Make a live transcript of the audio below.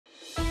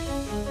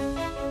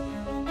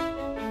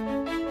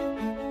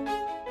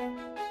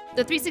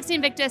The 360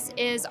 Invictus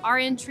is our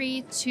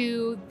entry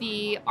to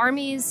the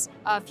Army's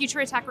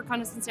Future Attack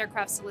Reconnaissance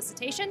Aircraft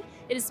solicitation.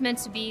 It is meant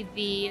to be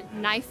the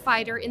knife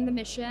fighter in the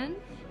mission.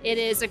 It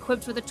is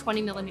equipped with a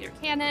 20mm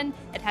cannon.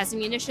 It has a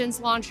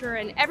munitions launcher,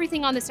 and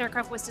everything on this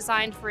aircraft was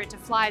designed for it to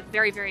fly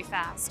very, very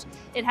fast.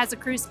 It has a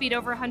cruise speed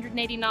over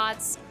 180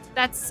 knots.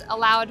 That's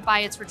allowed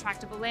by its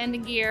retractable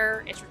landing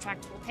gear, its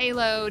retractable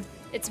payload.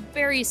 It's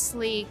very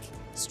sleek,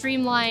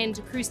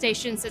 streamlined crew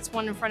station sits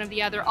one in front of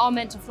the other, all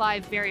meant to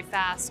fly very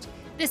fast.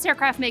 This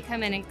aircraft may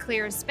come in and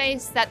clear a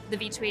space that the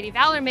V-280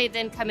 Valor may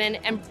then come in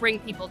and bring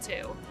people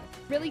to.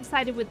 Really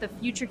excited with the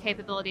future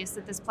capabilities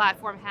that this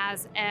platform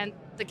has and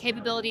the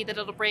capability that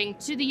it'll bring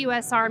to the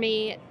US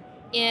Army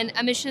in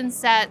a mission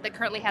set that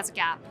currently has a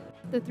gap.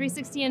 The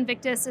 360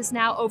 Invictus is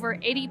now over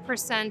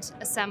 80%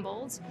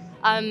 assembled.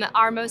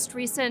 Our most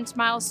recent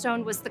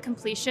milestone was the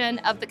completion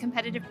of the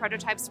competitive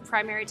prototype's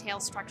primary tail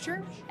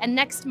structure. And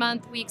next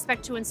month, we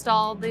expect to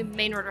install the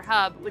main rotor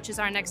hub, which is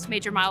our next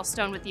major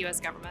milestone with the US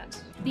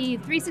government. The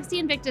 360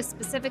 Invictus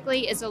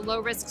specifically is a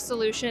low-risk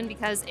solution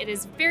because it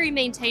is very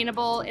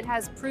maintainable. It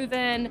has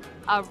proven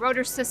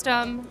rotor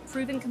system,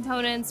 proven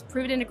components,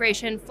 proven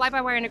integration,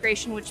 fly-by-wire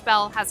integration, which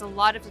Bell has a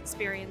lot of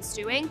experience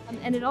doing.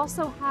 And it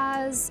also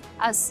has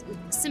a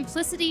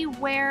simplicity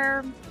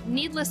where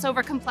needless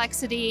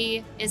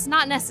overcomplexity is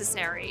not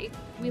necessary.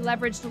 We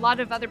leveraged a lot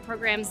of other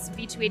programs,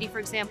 V-280 for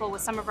example,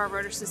 with some of our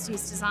rotor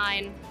systems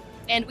design,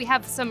 and we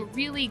have some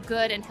really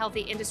good and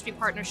healthy industry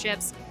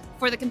partnerships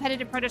for the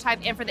competitive prototype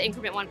and for the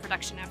Increment 1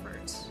 production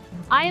effort.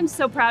 I am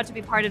so proud to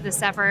be part of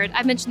this effort.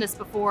 I've mentioned this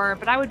before,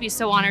 but I would be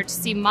so honored to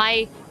see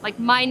my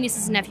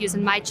nieces and nephews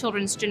and my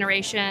children's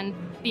generation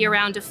be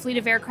around a fleet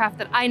of aircraft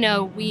that I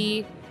know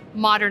we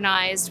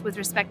modernized with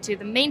respect to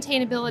the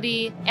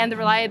maintainability and the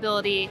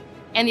reliability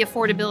and the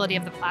affordability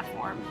of the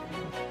platform.